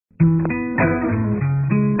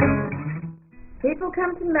People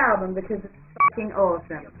come to Melbourne because it's fucking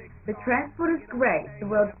awesome. The transport is great. The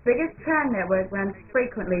world's biggest tram network runs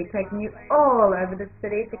frequently, taking you all over the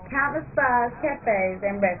city to countless bars, cafes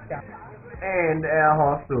and restaurants. And our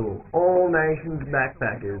hostel, All Nations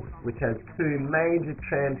Backpackers, which has 2 major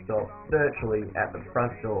tram stops virtually at the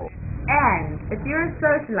front door. And if you're a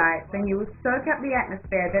socialite, then you will soak up the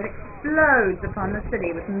atmosphere that explodes upon the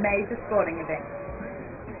city with major sporting events.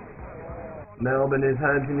 Melbourne is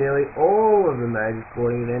home to nearly all of the major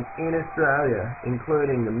sporting events in Australia,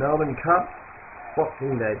 including the Melbourne Cup,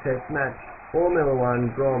 Boxing Day Test Match, Formula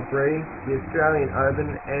 1 Grand Prix, the Australian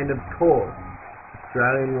Open, and of course,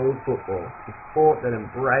 Australian rules football, a sport that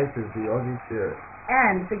embraces the Aussie spirit.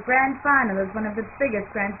 And the grand final is one of the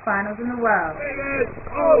biggest grand finals in the world.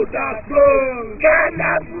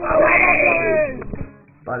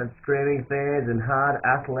 But if screaming fans and hard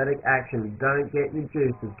athletic action don't get your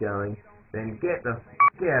juices going, then get the f***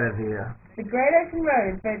 out of here. The Great Ocean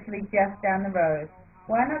Road is virtually just down the road.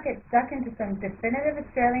 Why not get stuck into some definitive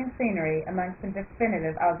Australian scenery amongst some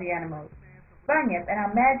definitive Aussie animals? Bunyip and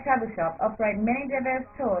our Mad Travel Shop operate many diverse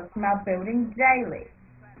tours from our building daily.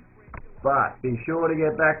 But be sure to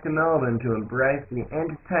get back to Melbourne to embrace the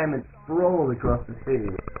entertainment sprawl across the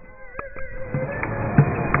city.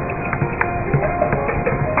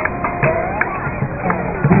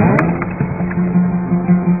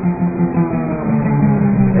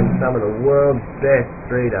 And some of the world's best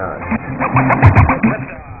street art.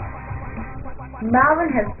 Melbourne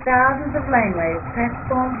has thousands of laneways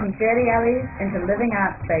transformed from dirty alleys into living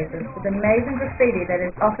art spaces with amazing graffiti that is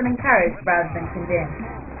often encouraged rather than condemned,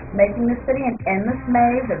 making the city an endless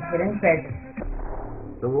maze of hidden treasures.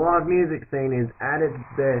 The live music scene is at its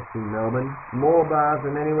best in Melbourne. More bars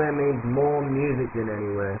than anywhere means more music than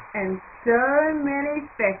anywhere. And so many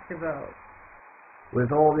festivals.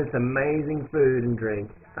 With all this amazing food and drink,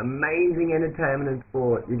 amazing entertainment and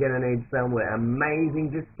sport, you're going to need somewhere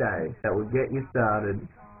amazing to stay that will get you started.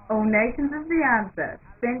 All Nations is the answer.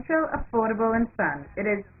 Central, affordable and fun. It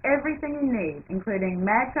is everything you need, including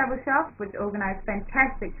Mad Travel Shop, which organise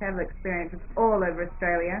fantastic travel experiences all over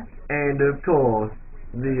Australia. And of course,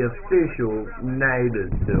 the official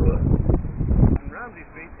Neighbours tour.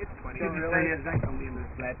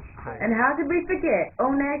 And how could we forget?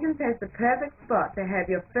 All Nations has the perfect spot to have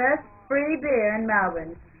your first free beer in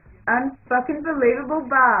Melbourne's unfucking believable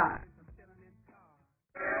bar.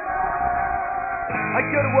 I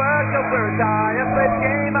go to work, I wear a tie, I play the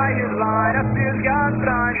game, I hear the line, I feel the odds, but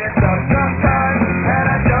I mess up sometimes, and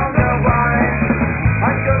I don't know why.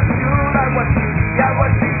 I go to school, I watch TV, I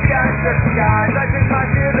watch these guys, search the guys, I drink my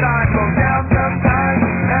beer, but I fall down sometimes,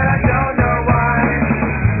 and I don't know why.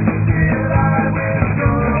 Still I will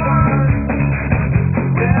go on,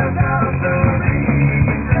 without the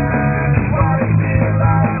reason why. Still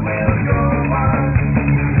I will go on,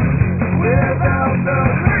 without the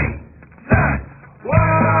reason why.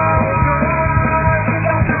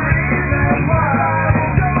 Without the reason why.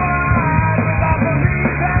 Go on, without the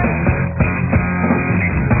reason.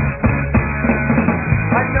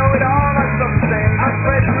 I know it all, I feel the same. I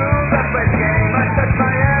play the rules, I play the game. I touch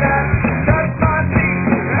my head and touch my feet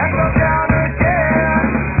and go down again.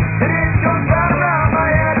 It goes round around my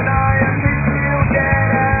head and I am missing you again.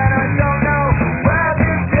 And I don't know where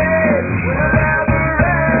this day will ever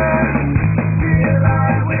end. Still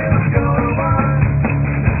I will go on,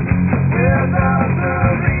 without the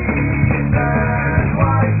reason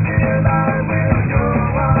why. Still I will go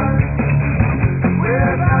on,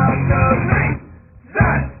 without the reason why. I will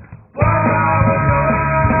go on, without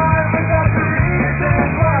the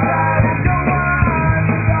reason why. I will go on,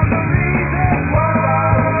 without the reason why. I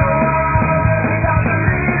will go on, without the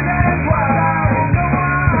reason why. I will go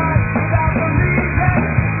on, without the reason.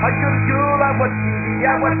 I go to school, I watch TV,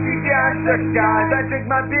 I watch these guys, search guys. I drink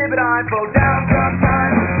my beer, but I fall down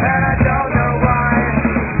sometimes, and I don't know why.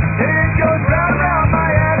 It goes round around my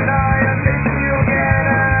head, and I am missing you again,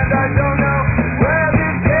 and I don't know where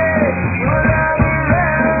this day will ever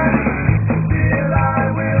end. Still I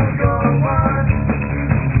will go on,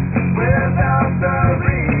 without the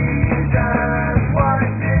reason why.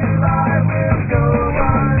 Still I will go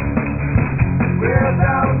on,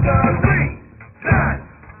 without the reason why.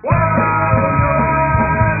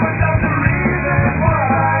 Without the reason why.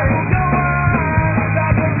 I will go on,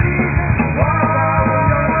 without the reason why. I will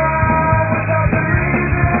go on, without the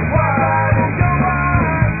reason why. I will go on,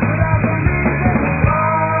 without the reason why.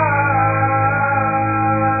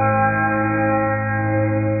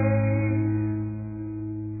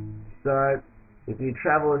 So, if you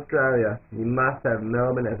travel Australia, you must have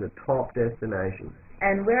Melbourne as a top destination.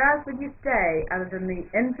 And where else would you stay other than the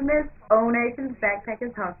infamous All Nations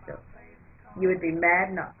Backpackers Hostel? You would be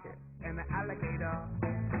mad not to. And the